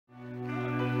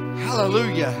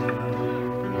Hallelujah.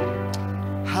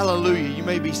 Hallelujah. You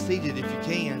may be seated if you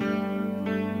can.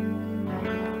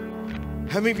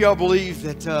 How many of y'all believe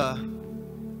that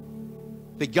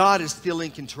God is still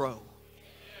in control?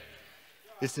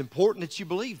 It's important that you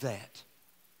believe that.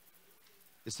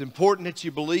 It's important that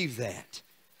you believe that.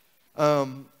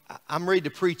 I'm ready to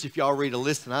preach if y'all ready to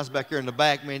listen. I was back there in the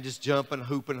back, man, just jumping,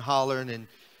 hooping, hollering, and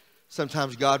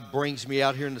sometimes God brings me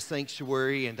out here in the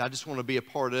sanctuary, and I just want to be a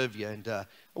part of you. And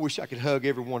I wish I could hug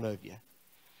every one of you.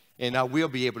 And I will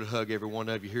be able to hug every one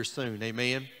of you here soon.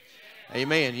 Amen?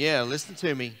 Amen. Yeah, listen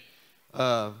to me.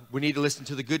 We need to listen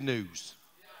to the good news.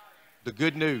 The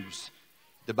good news.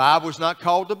 The Bible is not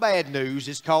called the bad news.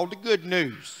 It's called the good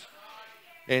news.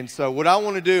 And so what I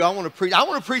want to do, I want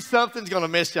to preach something that's going to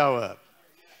mess y'all up.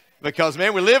 Because,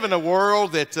 man, we live in a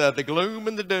world that the gloom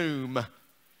and the doom.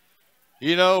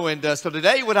 You know, and so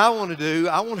today what I want to do,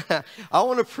 I want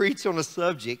to preach on a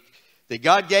subject that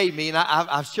God gave me. And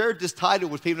I've shared this title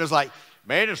with people. And it's like,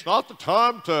 man, it's not the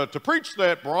time to preach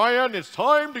that, Brian. It's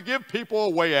time to give people a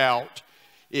way out.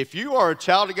 If you are a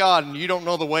child of God and you don't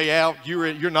know the way out,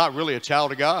 you're not really a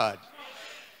child of God.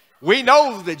 We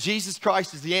know that Jesus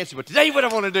Christ is the answer. But today what I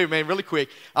want to do, man, really quick,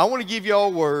 I want to give you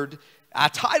all a word. I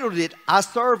titled it, I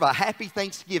Serve a Happy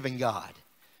Thanksgiving God.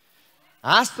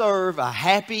 I serve a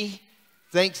happy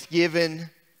Thanksgiving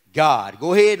God.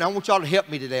 Go ahead, and I want y'all to help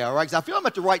me today, all right? Because I feel I'm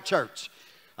at the right church.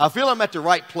 I feel I'm at the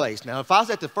right place. Now, if I was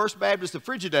at the First Baptist of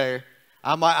Frigidaire,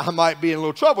 I might be in a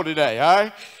little trouble today, all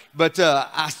right? But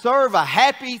I serve a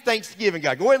happy Thanksgiving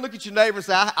God. Go ahead and look at your neighbor and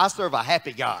say, I serve a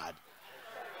happy God.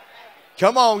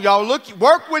 Come on, y'all.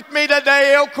 Work with me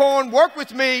today, Elkhorn. Work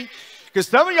with me. Because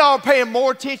some of y'all are paying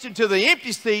more attention to the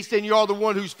empty seats than you are the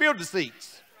one who's filled the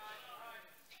seats.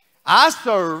 I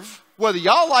serve, whether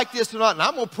y'all like this or not, and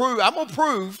I'm gonna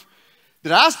prove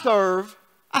that I serve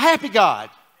a happy God.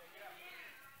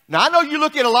 Now I know you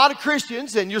look at a lot of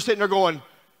Christians and you're sitting there going,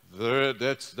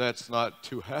 that's not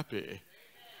too happy.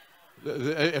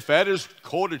 If that is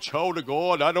called a child of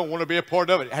God, I don't want to be a part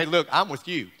of it. Hey, look, I'm with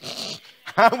you.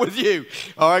 I'm with you.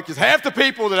 All right, because half the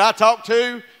people that I talk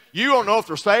to, you don't know if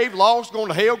they're saved, lost, going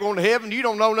to hell, going to heaven. You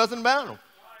don't know nothing about them.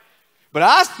 But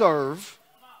I serve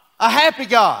a happy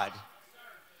God.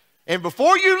 And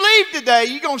before you leave today,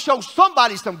 you're going to show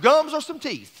somebody some gums or some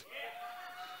teeth.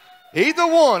 Either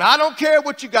one. I don't care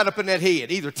what you got up in that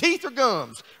head. Either teeth or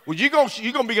gums. Well, you're going to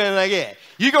be going like that.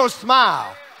 You're going to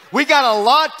smile. We got a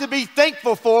lot to be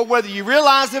thankful for, whether you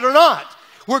realize it or not.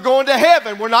 We're going to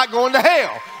heaven. We're not going to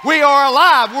hell. We are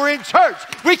alive. We're in church.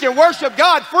 We can worship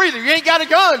God freely. You ain't got a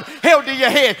gun held to your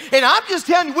head. And I'm just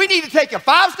telling you, we need to take a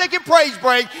 5-second praise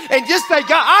break and just say,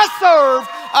 God, I serve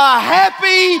a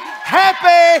happy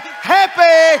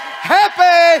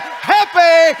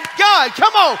God.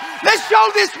 Come on. Let's show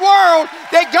this world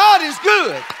that God is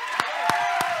good.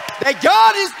 That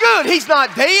God is good. He's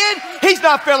not dead. He's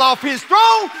not fell off his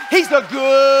throne. He's a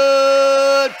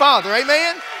good Father.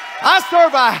 Amen. I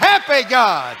serve a happy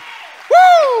God.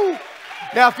 Woo!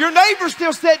 Now, if your neighbor's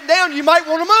still sitting down, you might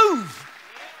want to move.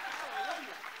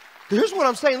 Here's what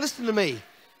I'm saying. Listen to me.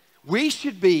 We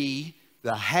should be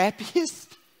the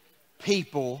happiest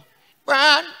people.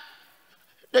 Brian,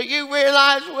 do you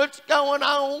realize what's going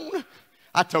on?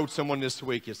 I told someone this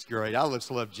week, it's great. I just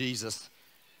love Jesus.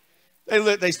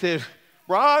 They said,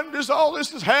 Brian, all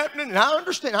this is happening, and I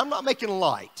understand. I'm not making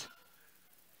light.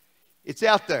 It's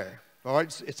out there. All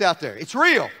right, it's out there. It's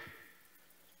real.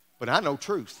 But I know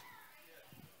truth.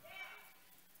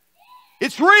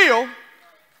 It's real.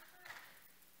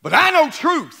 But I know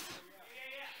truth.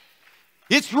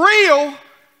 It's real.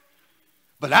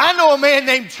 But I know a man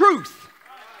named Truth.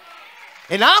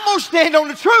 And I'm going to stand on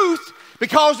the truth,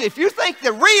 because if you think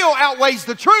the real outweighs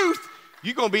the truth,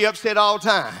 you're going to be upset all the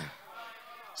time.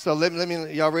 So let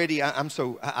me, y'all ready?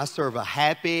 I serve a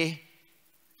happy,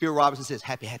 Phil Robinson says,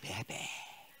 happy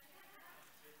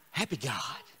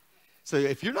God. So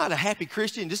if you're not a happy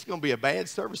Christian, this is going to be a bad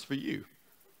service for you.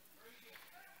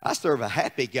 I serve a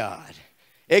happy God.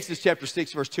 Exodus chapter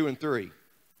 6, verse 2 and 3.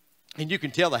 And you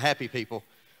can tell the happy people,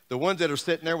 the ones that are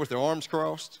sitting there with their arms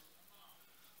crossed.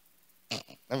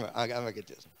 I'm going to get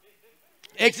this.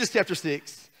 Exodus chapter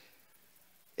 6.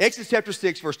 Exodus chapter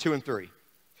 6, verse 2 and 3.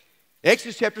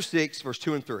 Exodus chapter 6, verse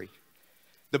 2 and 3.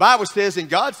 The Bible says, and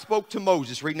God spoke to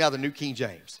Moses, reading out the New King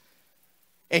James.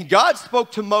 And God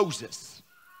spoke to Moses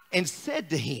and said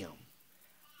to him,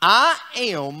 I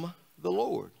am the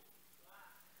Lord.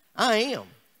 I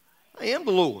am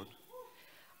the Lord.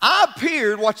 I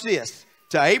appeared, watch this,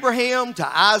 to Abraham, to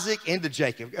Isaac, and to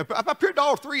Jacob. I appeared to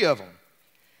all three of them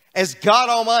as God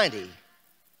Almighty.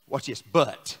 Watch this,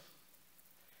 but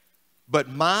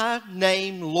my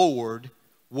name, Lord,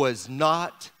 was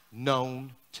not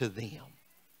known to them.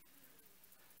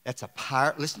 That's a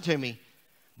power. Listen to me.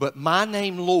 But my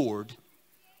name, Lord,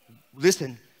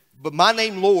 listen, but my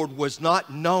name, Lord, was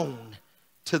not known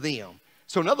to them.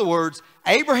 So in other words,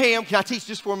 Abraham, can I teach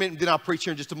just for a minute and then I'll preach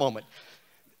here in just a moment.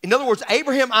 In other words,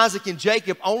 Abraham, Isaac, and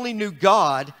Jacob only knew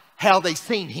God how they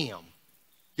seen him.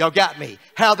 Y'all got me?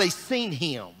 How they seen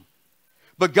him.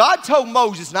 But God told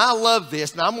Moses, and I love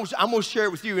this, and I'm going to share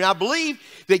it with you, and I believe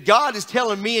that God is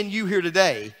telling me and you here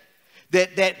today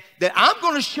that I'm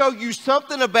going to show you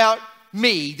something about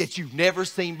me that you've never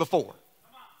seen before.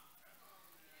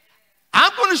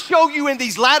 I'm going to show you in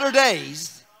these latter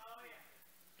days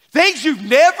things you've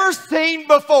never seen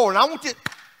before. And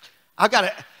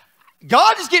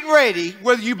God is getting ready,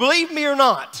 whether you believe me or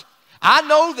not. I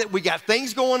know that we got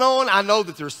things going on. I know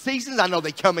that there's seasons. I know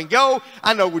they come and go.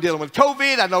 I know we're dealing with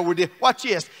COVID. I know watch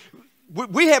this.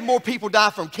 We have more people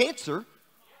die from cancer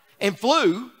and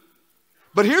flu.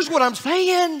 But here's what I'm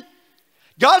saying.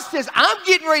 God says, I'm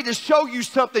getting ready to show you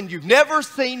something you've never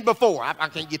seen before. I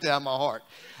can't get that out of my heart.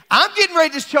 I'm getting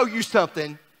ready to show you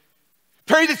something,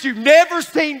 Perry, that you've never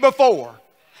seen before.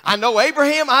 I know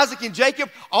Abraham, Isaac, and Jacob,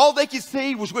 all they could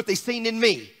see was what they seen in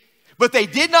me. But they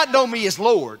did not know me as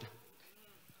Lord.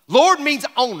 Lord means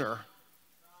owner.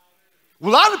 A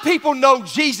lot of people know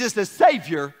Jesus as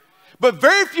Savior, but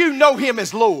very few know him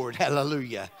as Lord.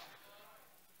 Hallelujah.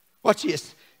 Watch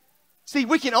this. See,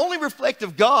 we can only reflect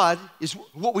of God is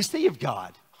what we see of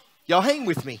God. Y'all hang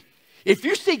with me. If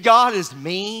you see God as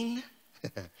mean,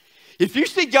 if you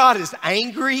see God as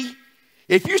angry,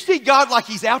 if you see God like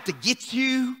he's out to get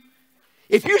you,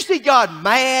 if you see God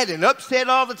mad and upset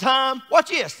all the time, watch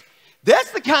this.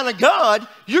 That's the kind of God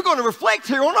you're going to reflect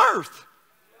here on earth.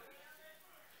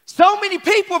 So many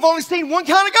people have only seen one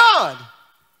kind of God.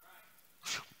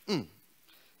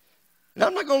 And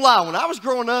I'm not going to lie, when I was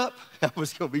growing up, I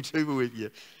was going to be true with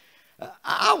you.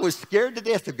 I was scared to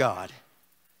death of God.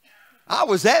 I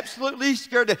was absolutely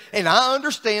scared. And I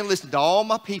understand, listen to all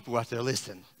my people out there,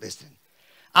 listen.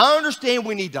 I understand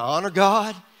we need to honor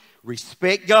God,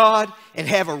 respect God, and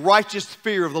have a righteous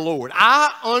fear of the Lord.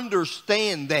 I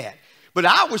understand that. But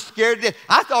I was scared to death.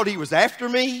 I thought he was after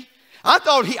me. I'll be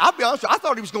honest with you, I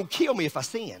thought he was going to kill me if I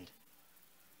sinned.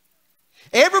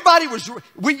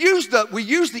 We used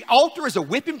the altar as a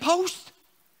whipping post.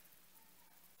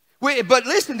 But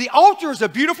listen, the altar is a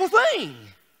beautiful thing.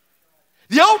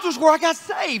 The altar is where I got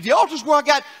saved. The altar is where I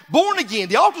got born again.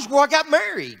 The altar is where I got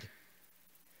married.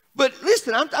 But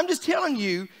listen, I'm just telling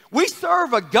you, we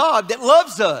serve a God that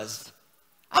loves us.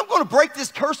 I'm going to break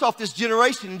this curse off this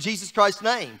generation in Jesus Christ's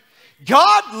name.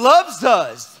 God loves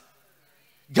us.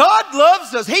 God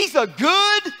loves us. He's a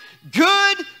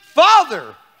good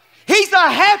Father. He's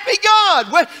a happy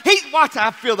God. Watch,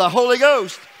 I feel the Holy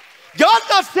Ghost. God's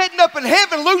not sitting up in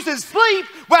heaven losing sleep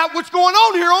about what's going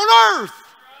on here on earth.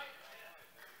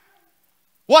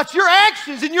 Watch, your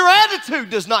actions and your attitude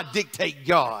does not dictate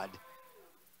God.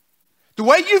 The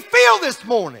way you feel this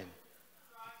morning.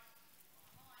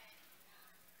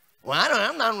 Well, I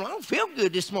don't feel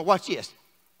good this morning. Watch this.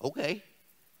 Okay.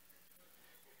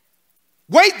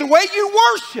 Wait, the way you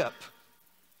worship.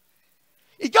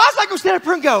 God's not going to sit up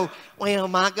here and go, well,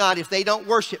 my God, if they don't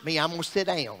worship me, I'm going to sit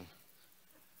down.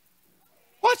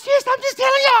 Watch this. I'm just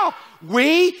telling y'all.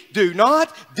 We do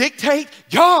not dictate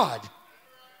God.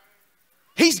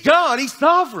 He's God. He's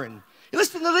sovereign.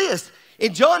 Listen to this.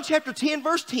 In John chapter 10,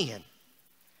 verse 10,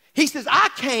 he says, I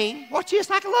came. Watch this.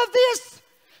 I can love this.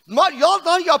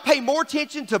 Y'all pay more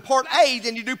attention to part A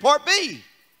than you do part B.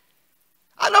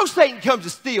 I know Satan comes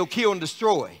to steal, kill, and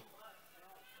destroy.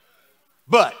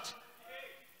 But.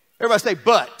 Everybody say,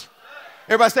 but.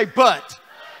 Everybody say, but.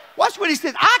 Watch what he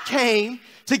says. I came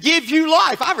to give you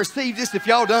life. I received this if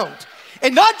y'all don't.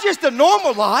 And not just a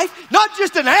normal life, not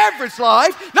just an average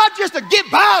life, not just a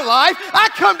get-by life. I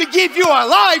come to give you a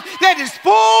life that is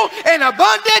full and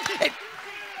abundant.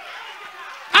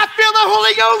 I feel the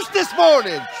Holy Ghost this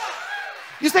morning.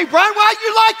 You say, Brian, why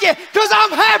you like it? Because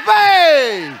I'm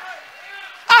happy.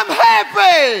 I'm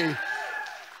happy.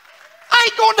 I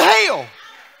ain't going to hell.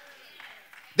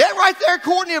 That right there,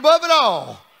 Courtney, above it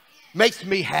all, makes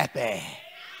me happy.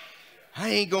 I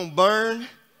ain't going to burn.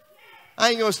 I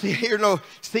ain't going to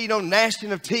see no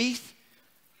gnashing of teeth.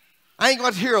 I ain't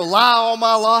going to hear a lie all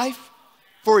my life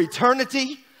for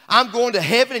eternity. I'm going to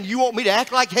heaven and you want me to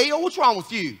act like hell? What's wrong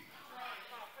with you?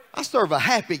 I serve a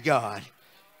happy God.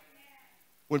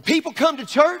 When people come to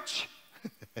church,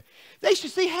 they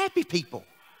should see happy people.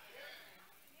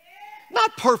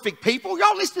 Not perfect people.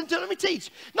 Y'all listen to me teach.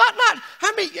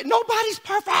 Nobody's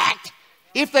perfect.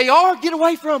 If they are, get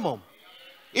away from them.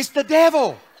 It's the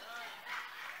devil.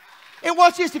 And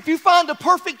watch this, if you find a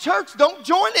perfect church, don't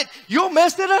join it. You'll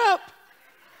mess it up.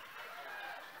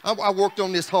 I worked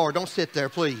on this hard. Don't sit there,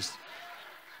 please.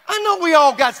 I know we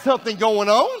all got something going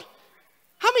on.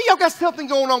 How many of y'all got something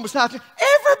going on besides you?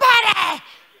 Everybody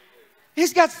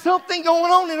has got something going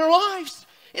on in their lives.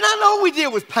 And I know we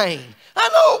deal with pain. I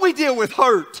know we deal with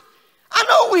hurt. I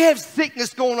know we have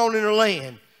sickness going on in our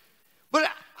land. But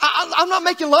I'm not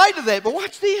making light of that. But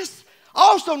watch this. I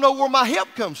also know where my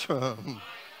help comes from.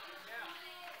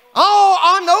 Oh,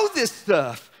 I know this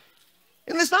stuff.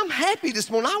 And listen, I'm happy this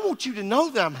morning. I want you to know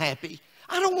that I'm happy.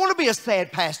 I don't want to be a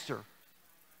sad pastor.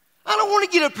 I don't want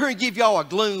to get up here and give y'all a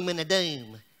gloom and a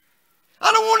doom.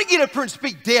 I don't want to get up here and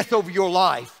speak death over your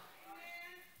life.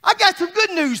 I got some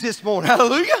good news this morning.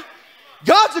 Hallelujah.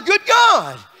 God's a good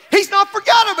God. He's not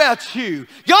forgot about you.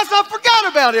 God's not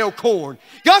forgot about Elkhorn.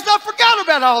 God's not forgot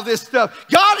about all this stuff.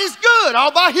 God is good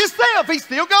all by himself. He's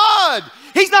still God.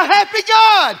 He's a happy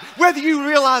God, whether you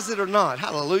realize it or not.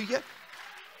 Hallelujah.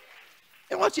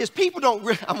 And watch this. People don't,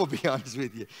 I'm going to be honest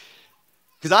with you.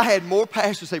 Because I had more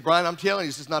pastors say, Brian, I'm telling you,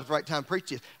 this is not the right time to preach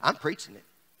this. I'm preaching it.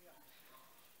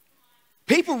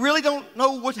 People really don't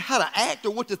know how to act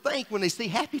or what to think when they see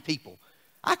happy people.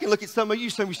 I can look at some of you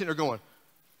sitting there going,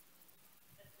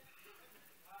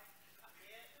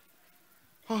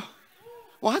 oh,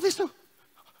 why are they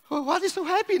so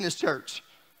happy in this church?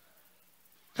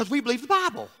 Because we believe the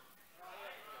Bible.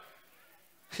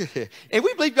 And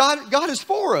we believe God is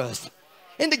for us.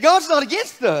 And that God's not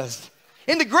against us.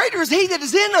 And the greater is he that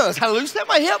is in us. Hallelujah.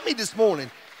 Somebody help me this morning.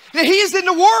 That he is in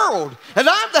the world. And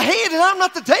I'm the head and I'm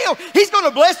not the tail. He's going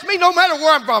to bless me no matter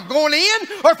where I'm going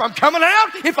in or if I'm coming out,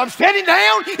 if I'm sitting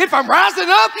down, if I'm rising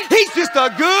up. He's just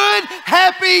a good,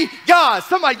 happy God.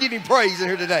 Somebody give him praise in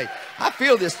here today. I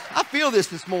feel this. I feel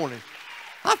this morning.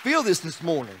 I feel this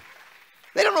morning.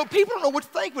 They don't know. People don't know what to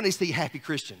think when they see happy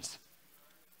Christians.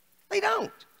 They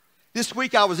don't. This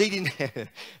week I was eating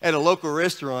at a local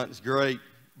restaurant. It's great.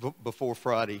 Before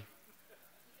Friday.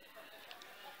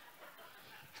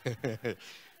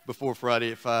 Before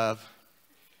Friday at 5.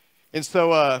 And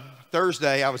so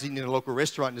Thursday I was eating in a local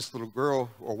restaurant and this little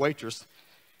girl or waitress,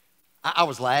 I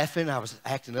was laughing. I was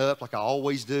acting up like I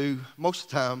always do. Most of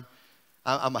the time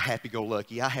I'm a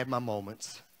happy-go-lucky. I have my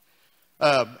moments.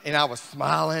 And I was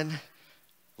smiling,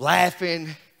 laughing,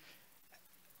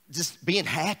 just being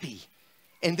happy.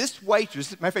 And this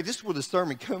waitress, matter of fact, this is where the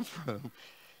sermon comes from.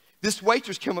 This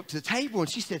waitress came up to the table and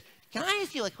she said, "Can I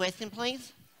ask you a question,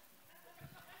 please?"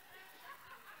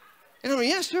 And I mean,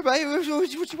 "Yes, sure, baby, what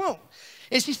you want?"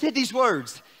 And she said these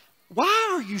words,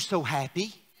 "Why are you so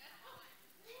happy?"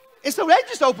 And so that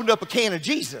just opened up a can of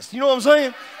Jesus. You know what I'm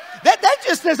saying? That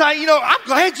just says, I'm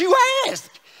glad you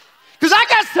asked. Because I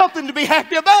got something to be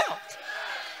happy about.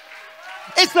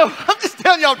 And so I'm just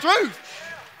telling y'all the truth.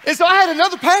 And so I had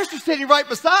another pastor sitting right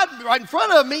beside me, right in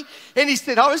front of me. And he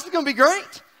said, "Oh, this is going to be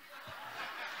great."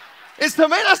 And so,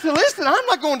 man, I said, "Listen, I'm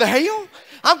not going to hell.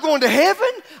 I'm going to heaven.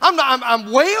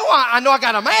 I'm well. I know I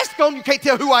got a mask on. You can't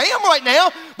tell who I am right now,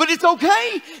 but it's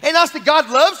okay." And I said, "God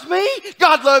loves me.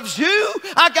 God loves you.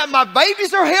 I got my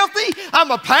babies are healthy. I'm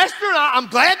a pastor, and I'm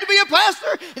glad to be a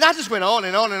pastor." And I just went on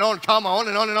and on and on, comma, on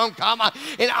and on and on, comma.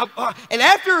 And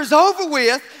after it was over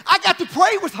with, I got to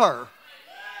pray with her.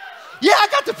 Yeah, I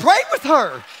got to pray with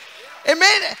her. And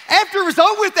man, after it was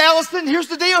over with, Allison, here's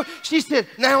the deal. She said,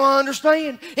 "Now I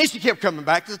understand." And she kept coming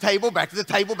back to the table, back to the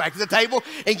table, back to the table,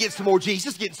 and getting some more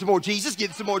Jesus, getting some more Jesus,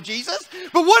 getting some more Jesus.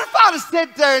 But what if I'd have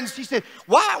sat there and she said,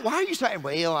 why are you saying?"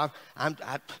 "Well, I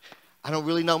don't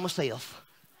really know myself.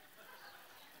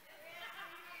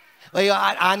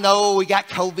 Well, I know we got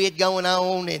COVID going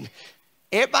on, and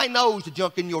everybody knows the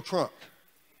junk in your trunk."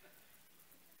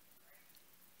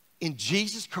 In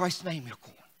Jesus Christ's name,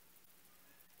 Elkhorn,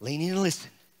 lean in and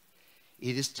listen.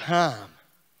 It is time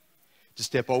to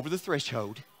step over the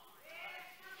threshold.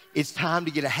 It's time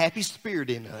to get a happy spirit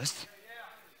in us.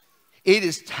 It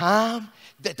is time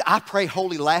that I pray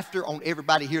holy laughter on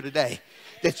everybody here today.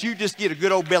 That you just get a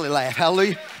good old belly laugh.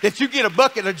 Hallelujah. That you get a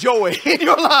bucket of joy in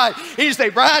your life. And you say,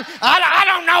 "Brian, I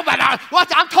don't know, but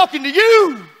I'm talking to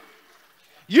you.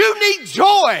 You need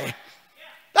joy."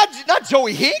 Not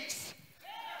Joey Hicks.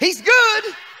 He's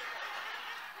good.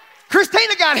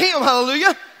 Christina got him,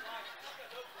 hallelujah.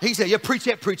 He said, "Yeah, preach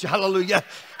that, preacher, hallelujah.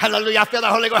 Hallelujah, I feel the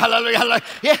Holy Ghost, hallelujah, hallelujah."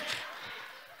 Yeah.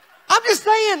 I'm just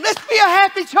saying, let's be a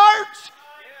happy church.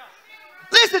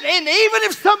 Listen, and even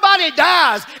if somebody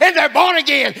dies and they're born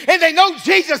again and they know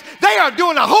Jesus, they are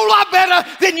doing a whole lot better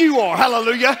than you are,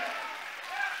 hallelujah.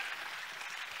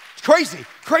 It's crazy,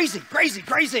 crazy, crazy,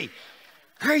 crazy,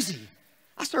 crazy.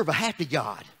 I serve a happy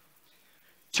God.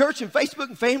 Church and Facebook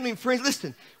and family and friends,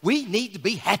 listen, we need to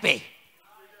be happy.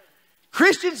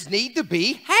 Christians need to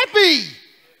be happy.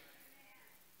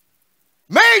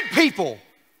 Married people,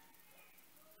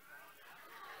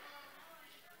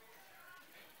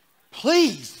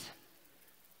 please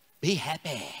be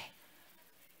happy.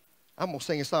 I'm going to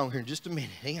sing a song here in just a minute.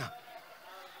 Hang on.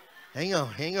 Hang on,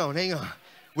 hang on, hang on.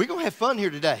 We're going to have fun here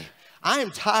today. I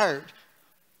am tired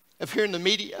of hearing the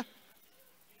media.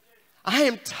 I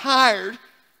am tired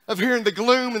of hearing the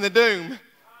gloom and the doom.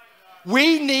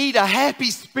 We need a happy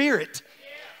spirit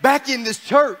back in this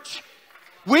church.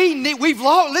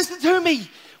 Listen to me.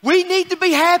 We need to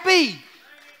be happy.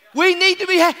 We need to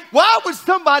be happy. Why would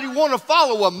somebody want to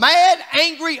follow a mad,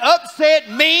 angry, upset,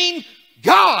 mean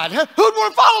God? Huh? Who'd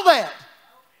want to follow that?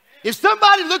 If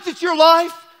somebody looked at your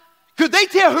life, could they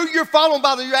tell who you're following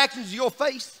by the reactions of your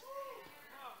face?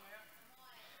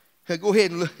 Go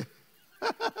ahead and look.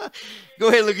 Go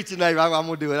ahead and look at your neighbor. I'm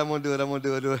going to do it. I'm going to do it. I'm going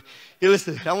to do it. Hey,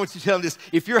 listen, I want you to tell them this.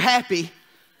 If you're happy,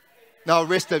 no, the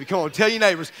rest of you, come on, tell your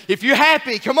neighbors. If you're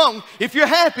happy, come on. If you're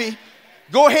happy,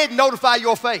 go ahead and notify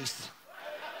your face.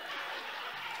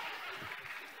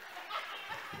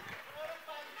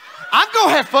 I'm going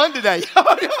to have fun today.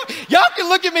 Y'all can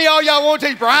look at me all y'all want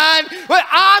to, Brian, but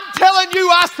I'm telling you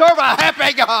I serve a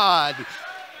happy God.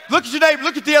 Look at your neighbor,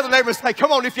 look at the other neighbor and say,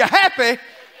 come on, if you're happy,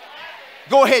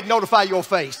 go ahead and notify your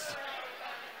face.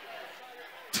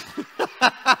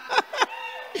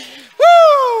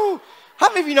 Woo! How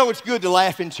many of you know it's good to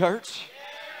laugh in church?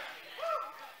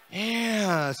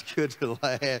 Yeah, it's good to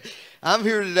laugh. I'm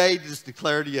here today to just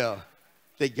declare to you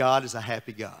that God is a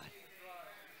happy God.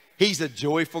 He's a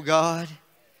joyful God.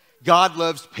 God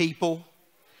loves people.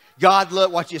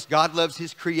 Watch this, God loves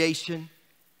his creation.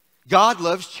 God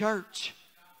loves church.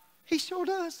 He sure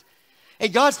does.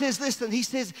 And God says, listen, he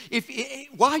says,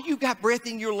 while you got breath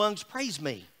in your lungs, praise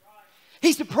me.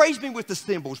 He said, praise me with the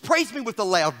cymbals. Praise me with the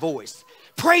loud voice.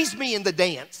 Praise me in the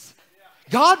dance.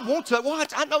 God wants us,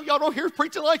 watch, I know y'all don't hear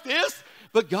preaching like this,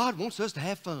 but God wants us to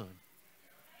have fun.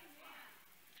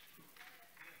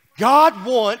 God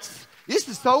wants, this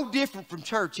is so different from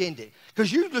church, isn't it?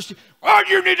 Because you just, oh,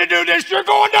 you need to do this, you're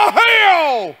going to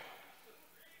hell.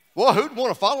 Well, who'd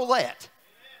want to follow that?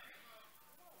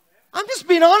 I'm just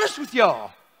being honest with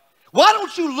y'all. Why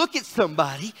don't you look at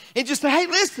somebody and just say, hey,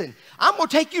 listen, I'm going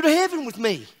to take you to heaven with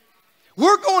me.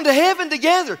 We're going to heaven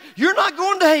together. You're not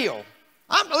going to hell.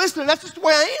 Listen, that's just the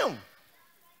way I am.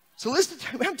 So listen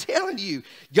to me, I'm telling you,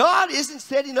 God isn't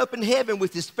sitting up in heaven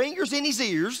with his fingers in his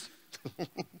ears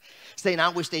saying, I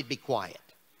wish they'd be quiet.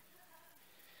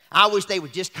 I wish they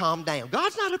would just calm down.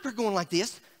 God's not up there going like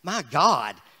this. My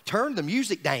God, turn the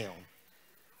music down.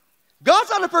 God's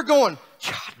not up there going,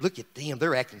 God, look at them.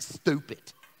 They're acting stupid.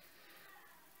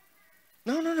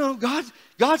 No.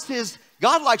 God says,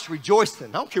 God likes rejoicing.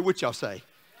 I don't care what y'all say.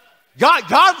 God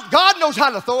knows how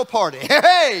to throw a party.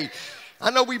 Hey, I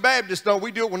know we Baptists don't.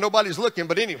 We do it when nobody's looking,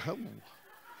 but anyway.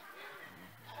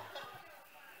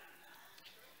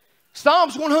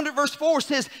 Psalms 100 verse 4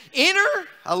 says, enter,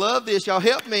 I love this, y'all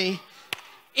help me.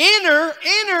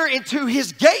 Enter into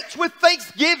his gates with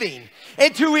thanksgiving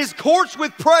and to his courts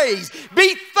with praise.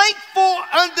 Be thankful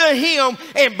unto him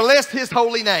and bless his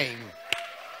holy name.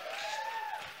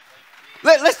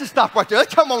 Let's just stop right there.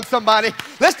 Let's come on, somebody.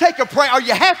 Let's take a prayer. Are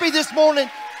you happy this morning?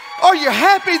 Are you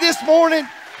happy this morning?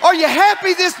 Are you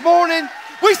happy this morning?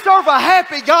 We serve a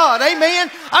happy God. Amen.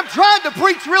 I'm trying to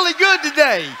preach really good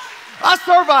today. I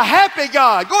serve a happy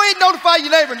God. Go ahead and notify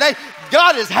your neighbor.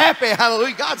 God is happy.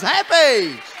 Hallelujah. God's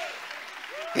happy.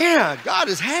 Yeah, God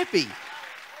is happy.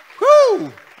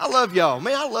 Whoo! I love y'all.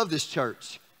 Man, I love this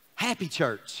church. Happy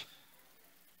church.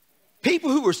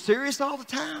 People who are serious all the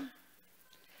time.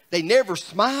 They never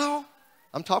smile.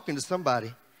 I'm talking to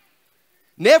somebody.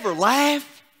 Never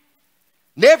laugh.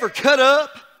 Never cut up.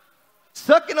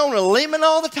 Sucking on a lemon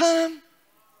all the time.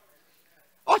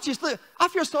 Watch this. Look, I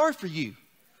feel sorry for you.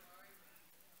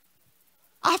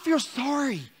 I feel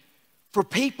sorry for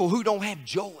people who don't have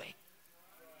joy.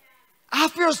 I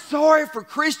feel sorry for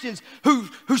Christians who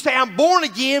say, I'm born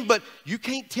again, but you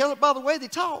can't tell it by the way they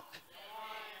talk.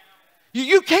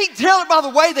 You can't tell it by the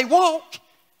way they walk.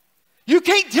 You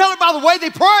can't tell it by the way they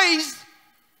praise.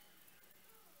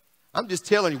 I'm just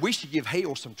telling you, we should give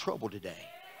hell some trouble today.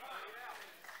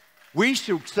 We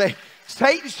should say,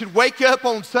 Satan should wake up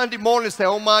on Sunday morning and say,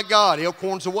 oh my God,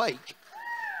 Elkhorn's awake.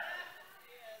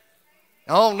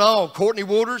 Oh no, Courtney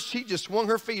Waters, she just swung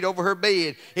her feet over her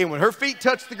bed. And when her feet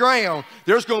touch the ground,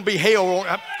 there's going to be hell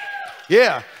on.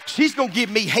 Yeah, she's going to give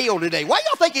me hell today. Why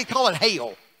y'all think they call it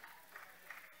hell?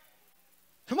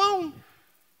 Come on.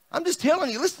 I'm just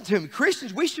telling you, listen to me.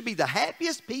 Christians, we should be the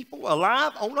happiest people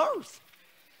alive on earth.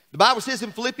 The Bible says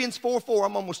in Philippians 4:4,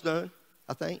 I'm almost done,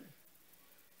 I think.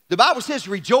 The Bible says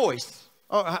rejoice.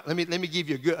 Oh, let me give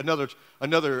you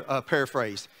another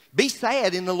paraphrase. Be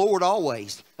sad in the Lord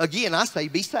always. Again, I say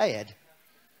be sad.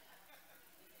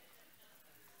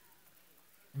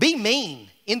 Be mean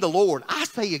in the Lord. I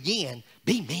say again,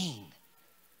 be mean.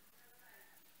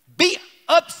 Be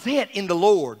upset in the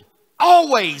Lord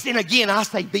always. And again, I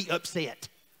say be upset.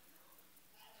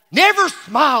 Never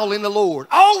smile in the Lord.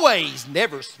 Always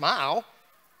never smile.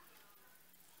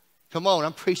 Come on,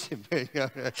 I'm preaching.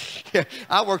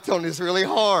 I worked on this really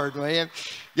hard, man.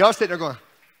 Y'all sitting there going,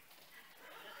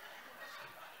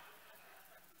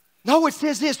 no, it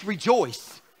says this,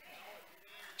 rejoice.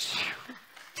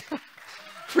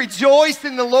 Rejoice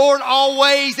in the Lord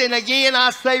always, and again I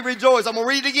say rejoice. I'm going to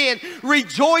read it again.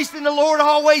 Rejoice in the Lord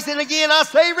always, and again I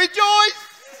say rejoice.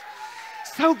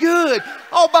 So good.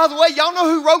 Oh, by the way, y'all know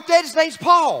who wrote that? His name's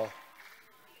Paul.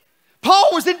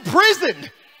 Paul was in prison.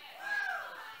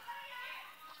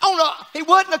 Oh, no, it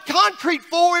wasn't a concrete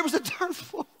floor, it was a dirt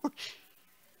floor.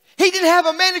 He didn't have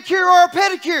a manicure or a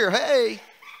pedicure. Hey.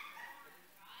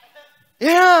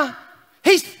 Yeah.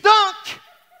 He stunk.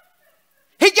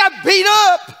 He got beat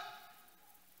up.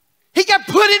 He got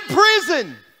put in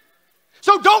prison.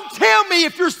 So don't tell me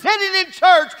if you're sitting in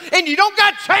church and you don't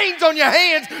got chains on your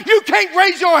hands, you can't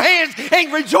raise your hands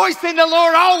and rejoice in the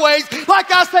Lord always.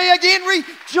 Like I say again,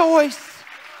 rejoice.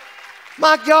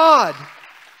 My God.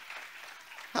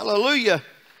 Hallelujah.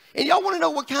 And y'all want to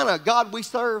know what kind of God we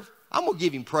serve? I'm going to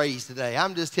give him praise today.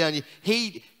 I'm just telling you,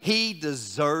 he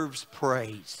deserves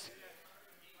praise.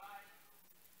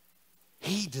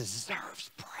 He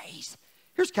deserves praise.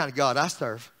 Here's the kind of God I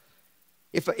serve.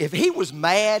 If he was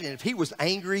mad and if he was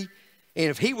angry and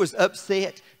if he was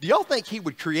upset, do y'all think he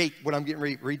would create what I'm getting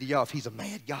ready to read to y'all if he's a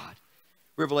mad God?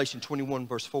 Revelation 21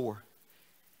 verse 4.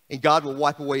 And God will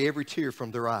wipe away every tear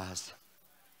from their eyes.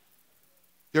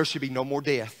 There should be no more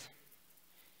death.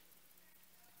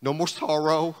 No more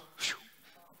sorrow.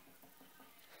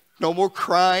 No more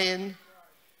crying.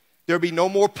 There'll be no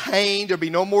more pain. There'll be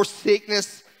no more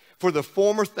sickness. For the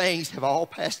former things have all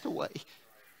passed away.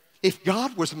 If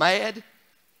God was mad,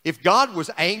 if God was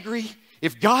angry,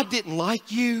 if God didn't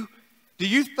like you, do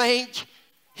you think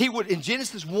he would, in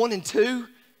Genesis 1 and 2,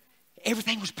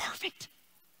 everything was perfect?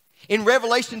 In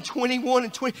Revelation 21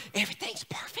 and 20, everything's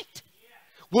perfect.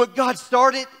 What God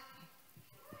started,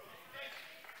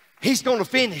 he's going to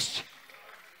finish.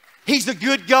 He's a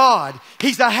good God.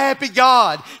 He's a happy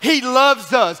God. He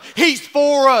loves us. He's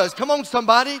for us. Come on,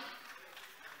 somebody.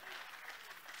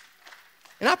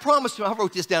 And I promise you, I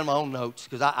wrote this down in my own notes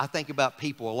because I think about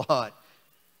people a lot.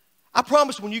 I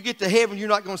promise when you get to heaven, you're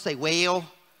not going to say, well,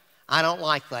 I don't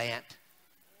like that.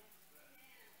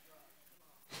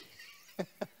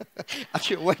 I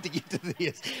can't wait to get to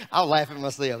this. I'll laugh at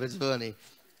myself. It's funny.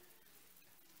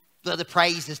 The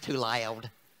praise is too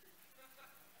loud.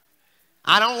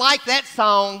 I don't like that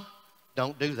song.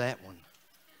 Don't do that one.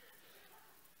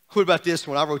 What about this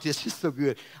one? I wrote this. It's so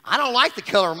good. I don't like the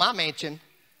color of my mansion.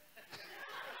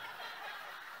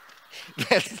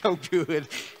 That's so good.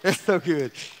 That's so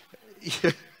good.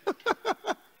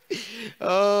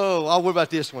 Oh, what about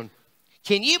this one?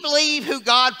 Can you believe who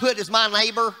God put as my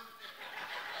neighbor?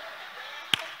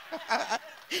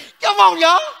 Come on,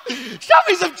 y'all. Show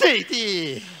me some teeth.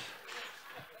 Yeah.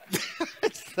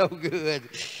 It's so good.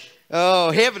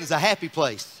 Oh, heaven is a happy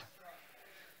place.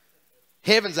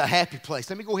 Heaven's a happy place.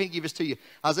 Let me go ahead and give this to you.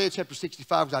 Isaiah chapter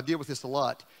 65, because I deal with this a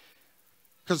lot.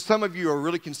 Because some of you are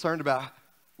really concerned about,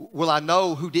 will I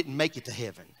know who didn't make it to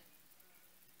heaven?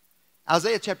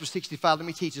 Isaiah chapter 65, let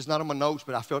me teach. It's not on my notes,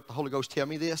 but I felt the Holy Ghost tell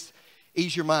me this.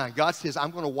 Ease your mind. God says,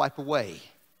 I'm going to wipe away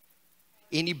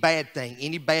any bad thing,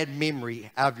 any bad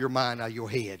memory out of your mind, out of your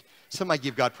head. Somebody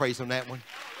give God praise on that one.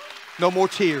 No more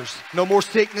tears, no more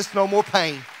sickness, no more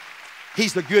pain.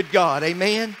 He's a good God.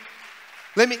 Amen.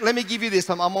 Let me give you this.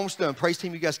 I'm almost done. Praise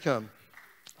team, you guys come.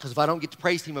 Because if I don't get the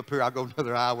praise team up here, I'll go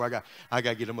another hour. I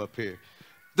got to get them up here.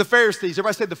 The Pharisees.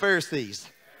 Everybody said the Pharisees.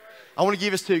 I want to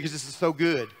give this to you because this is so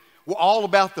good. We're all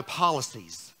about the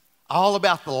policies. All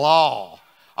about the law.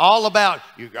 All about,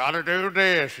 you got to do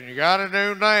this, and you got to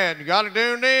do that, and you got to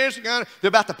do this. They're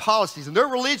about the policies. And their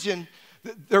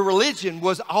religion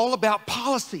was all about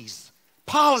policies.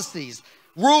 Policies.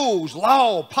 Rules,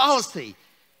 law, policy.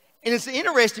 And it's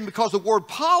interesting because the word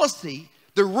policy,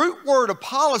 the root word of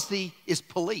policy is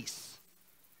police.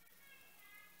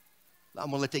 I'm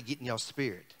going to let that get in y'all's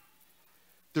spirit.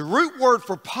 The root word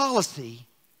for policy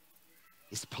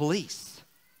is police.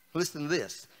 Listen to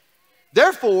this.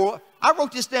 Therefore, I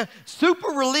wrote this down. Super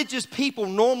religious people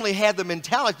normally have the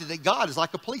mentality that God is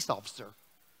like a police officer.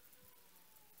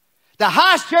 The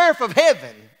high sheriff of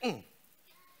heaven.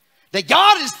 That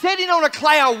God is sitting on a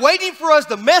cloud waiting for us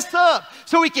to mess up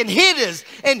so he can hit us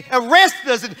and arrest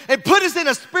us and put us in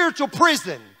a spiritual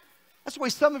prison. That's the way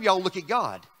some of y'all look at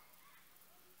God.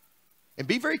 And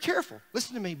be very careful.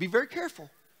 Listen to me. Be very careful.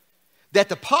 That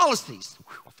the policies,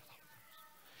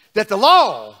 that the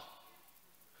law,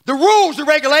 the rules, the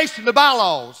regulation, the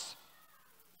bylaws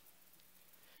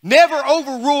never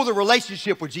overrule the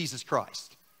relationship with Jesus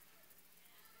Christ.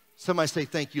 Somebody say,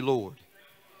 thank you, Lord.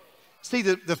 See,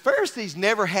 the Pharisees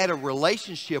never had a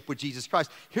relationship with Jesus Christ.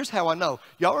 Here's how I know.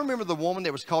 Y'all remember the woman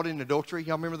that was caught in adultery?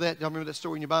 Y'all remember that? Y'all remember that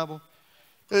story in your Bible?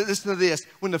 Listen to this.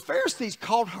 When the Pharisees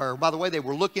caught her, by the way, they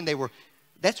were looking,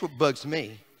 that's what bugs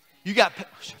me. I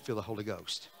feel the Holy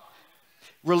Ghost.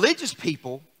 Religious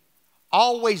people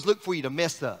always look for you to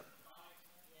mess up.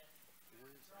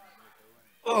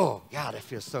 Oh, God, I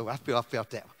felt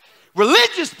that.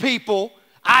 Religious people,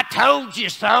 I told you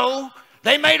so.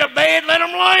 They made a bed, let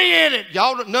them lay in it.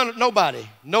 Y'all,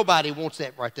 nobody wants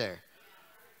that right there.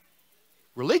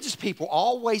 Religious people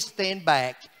always stand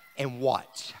back and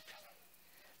watch.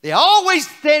 They always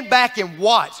stand back and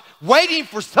watch, waiting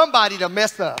for somebody to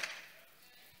mess up.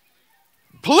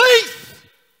 Police!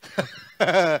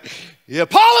 Yeah,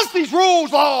 policies,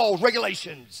 rules, laws,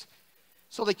 regulations.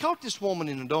 So they caught this woman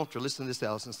in adultery. Listen to this,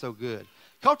 Allison, so good.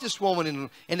 Caught this woman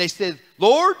and they said,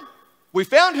 Lord, we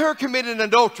found her committing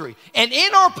adultery. And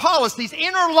in our policies,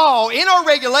 in our law, in our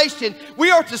regulation,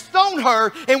 we are to stone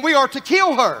her and we are to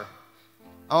kill her.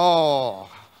 Oh,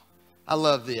 I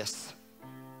love this.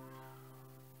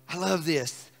 I love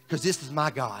this because this is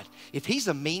my God. If he's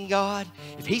a mean God,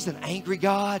 if he's an angry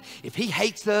God, if he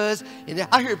hates us, and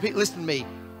I hear people, listen to me.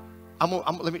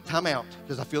 Let me time out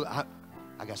because I feel I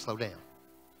got to slow down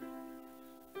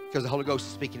because the Holy Ghost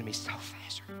is speaking to me so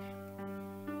fast right now.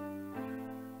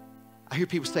 I hear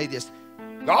people say this,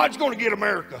 God's going to get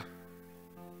America.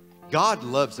 God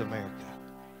loves America.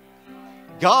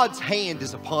 God's hand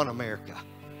is upon America.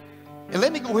 And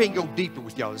let me go ahead and go deeper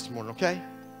with y'all this morning, okay?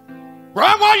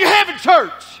 Right while you're having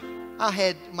church,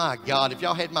 my God, if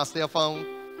y'all had my cell phone,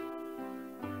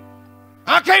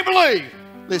 I can't believe.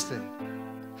 Listen,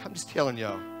 I'm just telling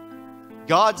y'all,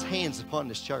 God's hand's upon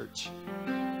this church.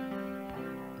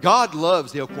 God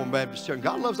loves the Elkhorn Baptist Church.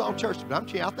 God loves all churches, but I'm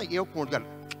telling you, I think Elkhorn's got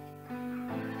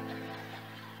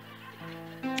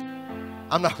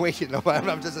I'm not winking at nobody.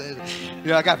 I'm just,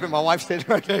 I got my wife sitting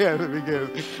right there.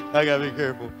 I got to be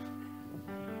careful.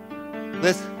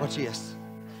 Listen, watch this.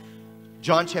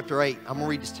 John chapter 8. I'm going to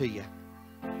read this to you.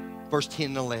 Verse 10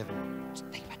 and 11. Just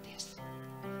think about this.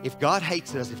 If God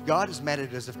hates us, if God is mad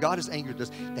at us, if God is angry at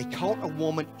us, they caught a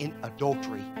woman in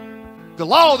adultery. The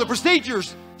law, the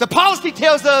procedures, the policy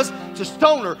tells us to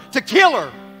stone her, to kill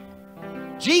her.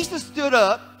 Jesus stood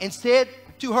up and said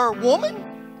to her, woman,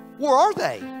 where are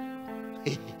they?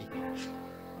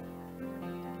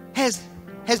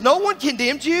 Has no one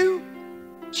condemned you?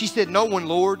 She said, no one,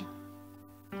 Lord.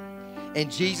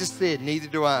 And Jesus said, neither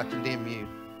do I condemn you.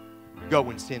 Go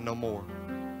and sin no more.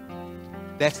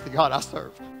 That's the God I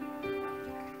serve.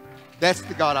 That's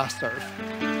the God I serve.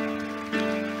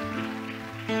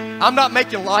 I'm not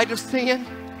making light of sin.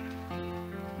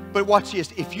 But watch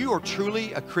this. If you are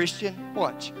truly a Christian,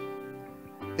 watch.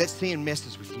 That sin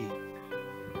messes with you.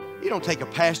 You don't take a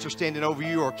pastor standing over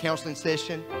you or a counseling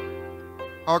session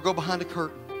or go behind a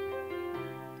curtain.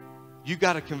 You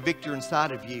got a convictor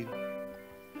inside of you.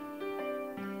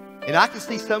 And I can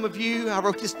see some of you, I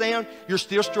wrote this down, you're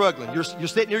still struggling. You're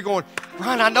sitting here going,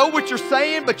 Brian, I know what you're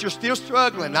saying, but you're still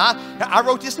struggling. I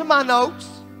wrote this in my notes.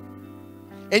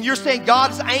 And you're saying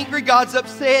God's angry, God's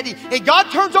upset, and God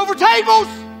turns over tables.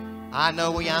 I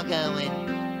know where y'all going.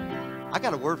 I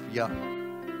got a word for y'all.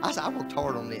 I worked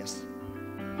hard on this.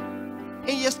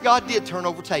 And yes, God did turn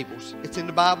over tables. It's in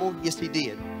the Bible. Yes, he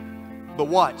did. But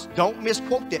watch, don't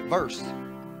misquote that verse.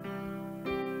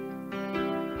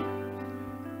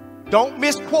 Don't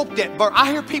misquote that verse.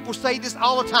 I hear people say this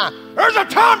all the time. There's a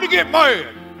time to get mad.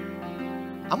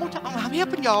 I'm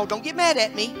helping y'all. Don't get mad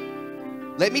at me.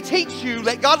 Let me teach you.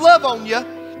 Let God love on you.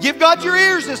 Give God your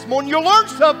ears this morning. You'll learn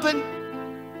something.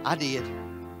 I did.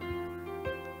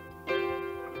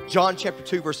 John chapter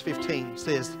 2 verse 15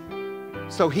 says,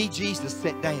 so he, Jesus,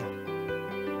 sat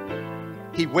down.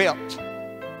 He wept.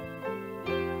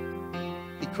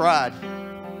 He cried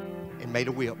and made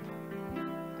a whip.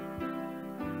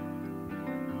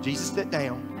 Jesus sat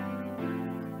down.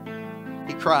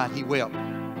 He cried, he wept,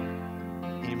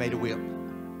 and he made a whip.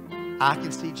 I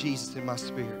can see Jesus in my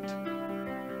spirit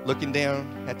looking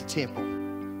down at the temple,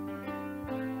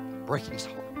 breaking his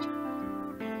heart.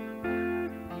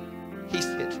 He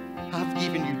said, I've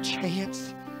given you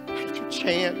chance after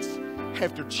chance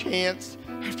after chance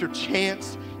after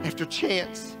chance after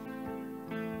chance.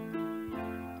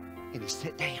 And he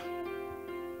sat down.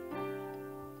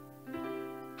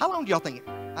 How long do y'all think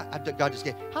God just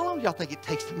gave? How long do y'all think it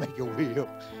takes to make a whip?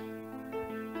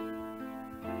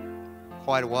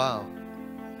 Quite a while.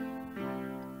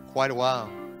 Quite a while.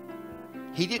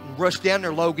 He didn't rush down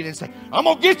there, Logan, and say, I'm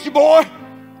going to get you, boy.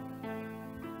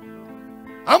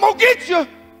 I'm going to get you.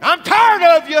 I'm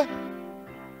tired of you.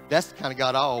 That's the kind of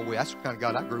God that's the kind of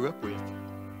God I grew up with.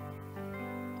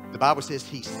 The Bible says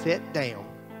he sat down,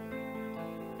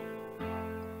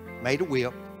 made a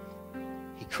whip.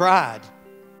 He cried.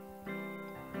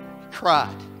 He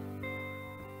cried.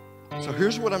 So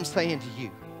here's what I'm saying to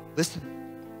you. Listen.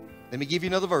 Let me give you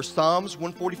another verse. Psalms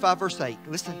 145, verse 8.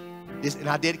 Listen. This, and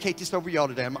I dedicate this over y'all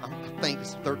today. I think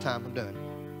it's the third time I'm done.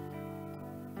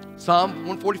 Psalm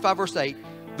 145, verse 8.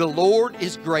 The Lord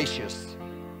is gracious.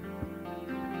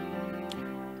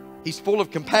 He's full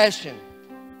of compassion.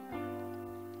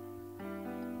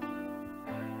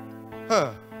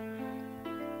 Hold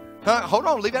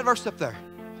on. Leave that verse up there.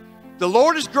 The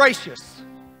Lord is gracious.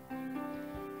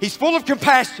 He's full of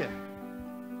compassion.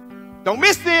 Don't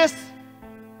miss this.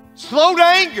 Slow to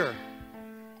anger.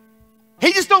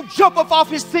 He just don't jump up off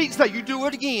his seat and say, you do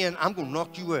it again, I'm going to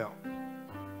knock you out.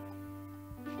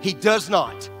 He does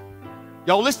not.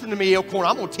 Y'all listen to me, Elkhorn.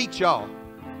 I'm going to teach y'all.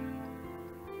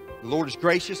 The Lord is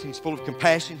gracious and he's full of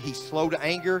compassion. He's slow to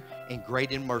anger and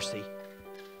great in mercy.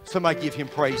 Somebody give him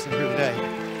praise in here today.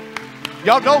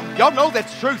 Y'all know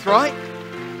that's truth, right?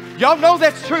 Y'all know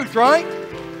that's truth, right?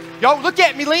 Y'all look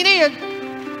at me, lean in.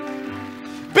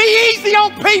 Be easy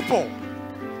on people.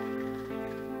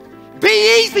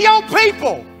 Be easy on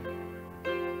people.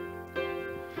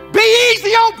 Be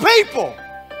easy on people.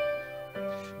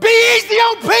 Be easy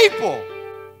on people.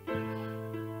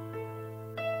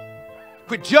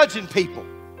 Quit judging people.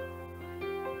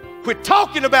 Quit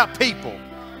talking about people.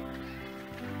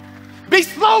 Be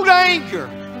slow to anger.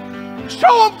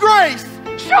 Show them grace.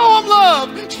 Show them love.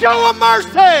 Show them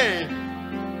mercy.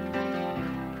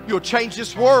 You'll change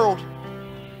this world.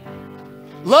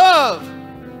 Love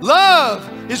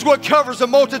is what covers a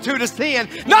multitude of sin.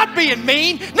 Not being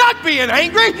mean, not being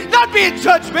angry, not being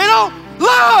judgmental.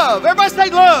 Love. Everybody say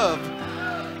love.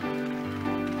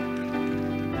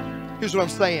 Here's what I'm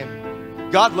saying.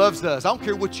 God loves us. I don't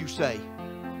care what you say.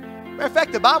 Matter of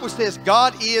fact, the Bible says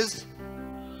God is,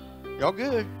 y'all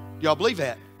good? Y'all believe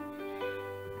that?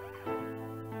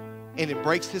 And it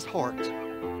breaks his heart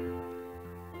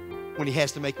when he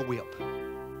has to make a whip.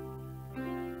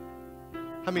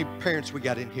 How many parents we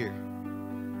got in here?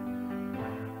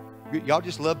 Y'all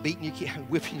just love beating your kids,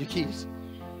 whipping your kids.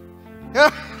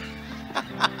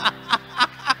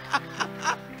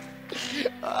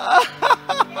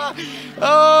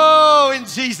 Oh, in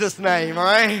Jesus' name, all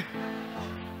right?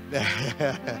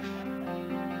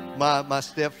 My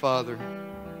stepfather,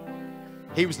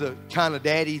 he was the kind of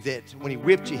daddy that when he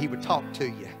whipped you, he would talk to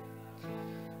you.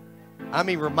 I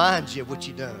mean, remind you of what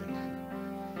you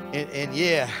done. And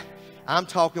yeah, I'm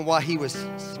talking while he was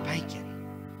spanking,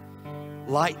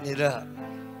 lighting it up.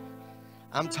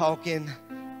 I'm talking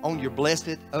on your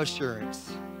blessed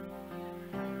assurance.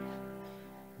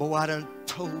 Boy, I done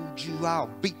told you I'll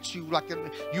beat you like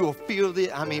you'll feel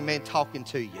it. I mean, man, talking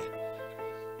to you.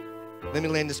 Let me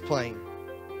land this plane.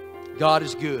 God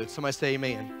is good. Somebody say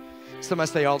amen.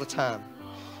 Somebody say all the time.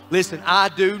 Listen, I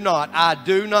do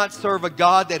not serve a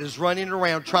God that is running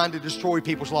around trying to destroy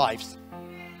people's lives.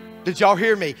 Did y'all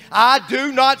hear me? I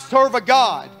do not serve a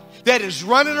God that is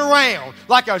running around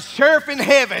like a sheriff in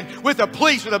heaven with a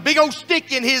police with a big old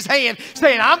stick in his hand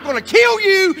saying, I'm going to kill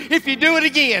you if you do it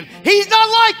again. He's not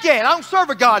like that. I don't serve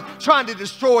a God trying to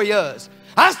destroy us.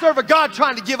 I serve a God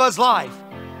trying to give us life,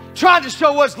 trying to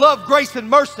show us love, grace, and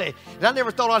mercy. And I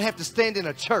never thought I'd have to stand in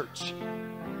a church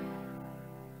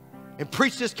and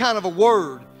preach this kind of a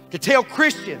word to tell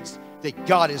Christians that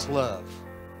God is love.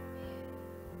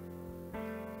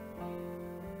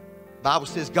 The Bible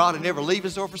says God will never leave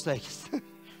us or forsake us.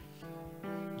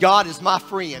 God is my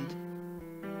friend.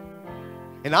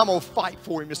 And I'm going to fight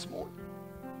for him this morning.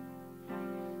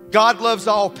 God loves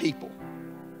all people.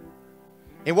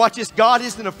 And watch this, God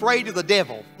isn't afraid of the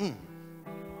devil.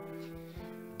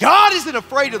 God isn't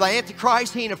afraid of the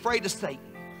Antichrist. He ain't afraid of Satan.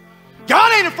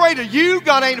 God ain't afraid of you.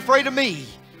 God ain't afraid of me.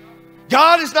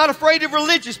 God is not afraid of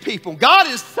religious people. God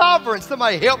is sovereign.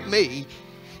 Somebody help me.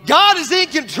 God is in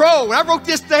control. When I wrote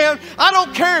this down, I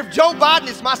don't care if Joe Biden,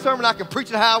 it's my sermon, I can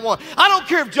preach it how I want. I don't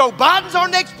care if Joe Biden's our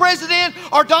next president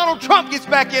or Donald Trump gets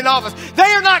back in office. They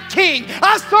are not king.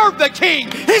 I serve the king.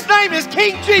 His name is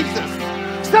King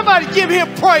Jesus. Somebody give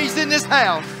him praise in this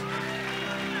house.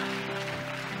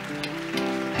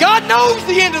 God knows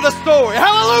the end of the story.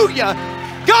 Hallelujah.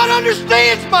 God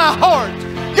understands my heart.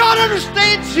 God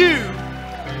understands you.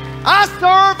 I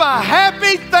serve a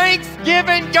happy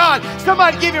Thanksgiving God.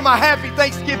 Somebody give him a happy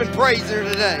Thanksgiving praise here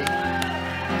today.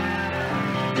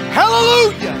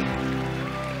 Hallelujah.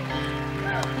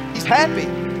 He's happy.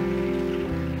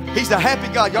 He's a happy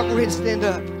God. Y'all go ahead and stand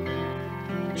up.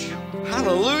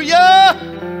 Hallelujah.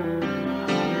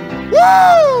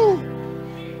 Woo!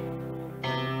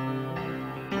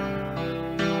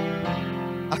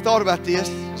 I thought about this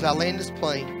as I land this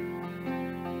plane.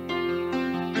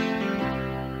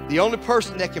 The only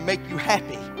person that can make you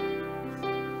happy.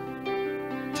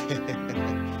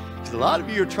 Because a lot of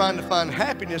you are trying to find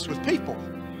happiness with people.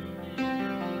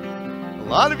 A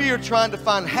lot of you are trying to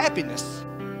find happiness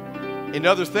in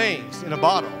other things, in a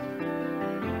bottle.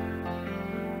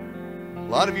 A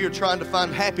lot of you are trying to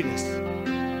find happiness.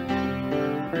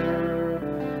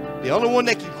 The only one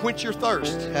that can quench your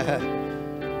thirst,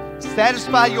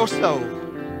 satisfy your soul,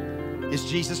 is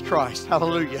Jesus Christ.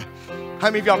 Hallelujah. How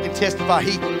many of y'all can testify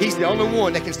he's the only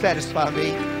one that can satisfy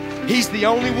me? He's the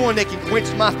only one that can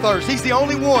quench my thirst. He's the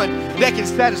only one that can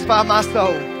satisfy my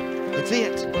soul. That's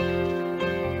it.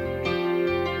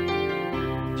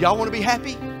 Do y'all want to be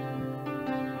happy?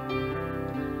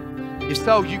 If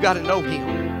so, you got to know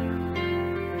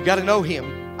him. You got to know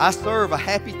him. I serve a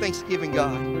happy Thanksgiving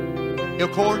God.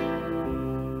 Hillcorn,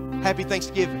 happy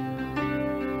Thanksgiving.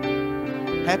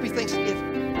 Happy Thanksgiving.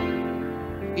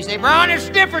 You say, Brian, it's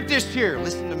different this year.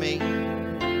 Listen to me.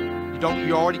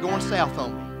 You're already going south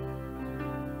on me.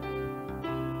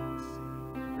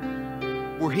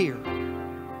 We're here.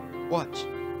 Watch.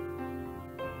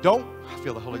 I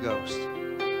feel the Holy Ghost.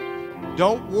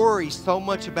 Don't worry so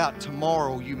much about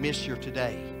tomorrow you miss your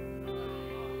today.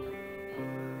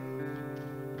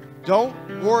 Don't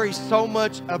worry so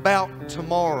much about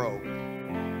tomorrow.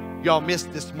 Y'all miss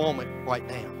this moment right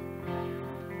now.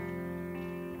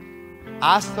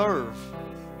 I serve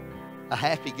a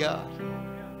happy God.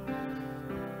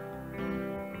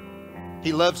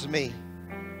 He loves me.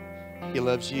 He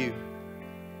loves you.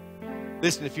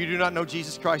 Listen, if you do not know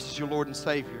Jesus Christ as your Lord and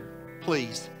Savior,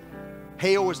 please,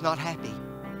 hell is not happy.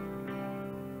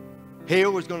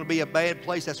 Hell is going to be a bad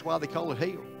place. That's why they call it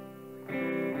hell.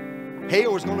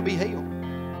 Hell is going to be hell.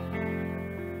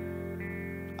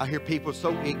 I hear people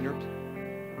so ignorant.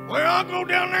 Well, I'll go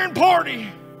down there and party.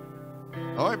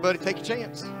 All right, buddy, take a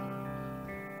chance.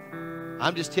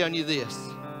 I'm just telling you this.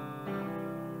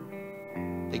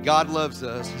 That God loves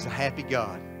us. He's a happy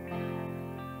God.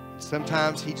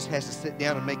 Sometimes he just has to sit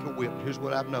down and make a whip. Here's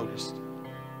what I've noticed.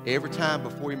 Every time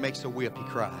before he makes a whip, he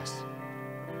cries.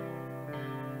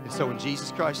 And so in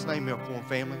Jesus Christ's name, Hillcorn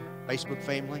family, Facebook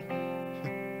family,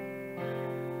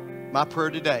 my prayer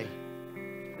today,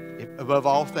 above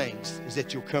all things, is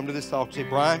that you'll come to this altar. Say,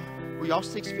 Brian, well, y'all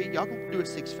 6 feet. Y'all can do it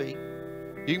 6 feet.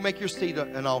 You can make your seat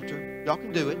an altar. Y'all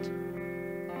can do it.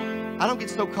 I don't get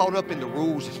so caught up in the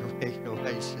rules and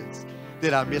regulations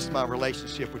that I miss my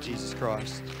relationship with Jesus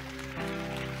Christ.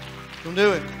 Don't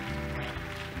do it.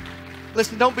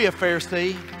 Listen, don't be a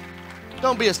Pharisee.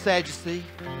 Don't be a Sadducee.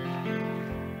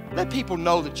 Let people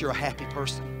know that you're a happy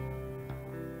person.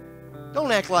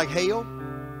 Don't act like hell.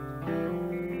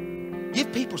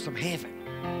 Give people some heaven.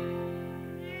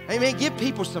 Amen. Give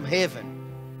people some heaven.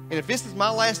 And if this is my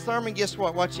last sermon, guess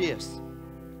what? Watch this.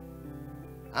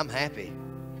 I'm happy.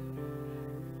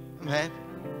 I'm happy.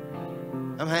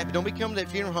 I'm happy. Don't be coming to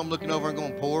that funeral home looking over and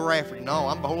going, poor Rafferty. No,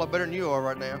 I'm a whole lot better than you are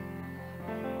right now.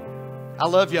 I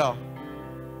love y'all.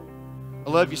 I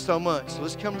love you so much. So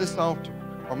let's come to this altar.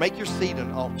 Or make your seat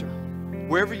an altar.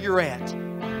 Wherever you're at,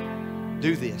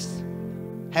 do this.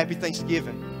 Happy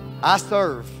Thanksgiving. I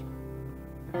serve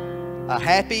a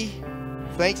happy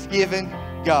Thanksgiving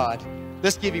God.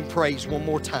 Let's give him praise one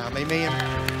more time. Amen.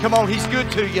 Come on, he's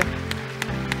good to you.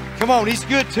 Come on, he's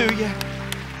good to you.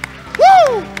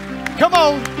 Woo! Come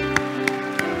on.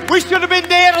 We should have been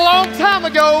dead a long time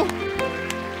ago.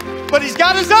 But he's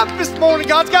got us up this morning.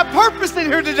 God's got purpose in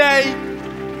here today.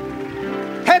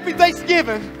 Happy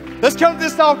Thanksgiving. Let's come to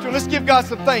this altar and let's give God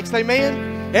some thanks.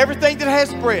 Amen. Everything that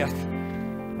has breath.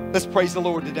 Let's praise the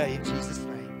Lord today in Jesus' name.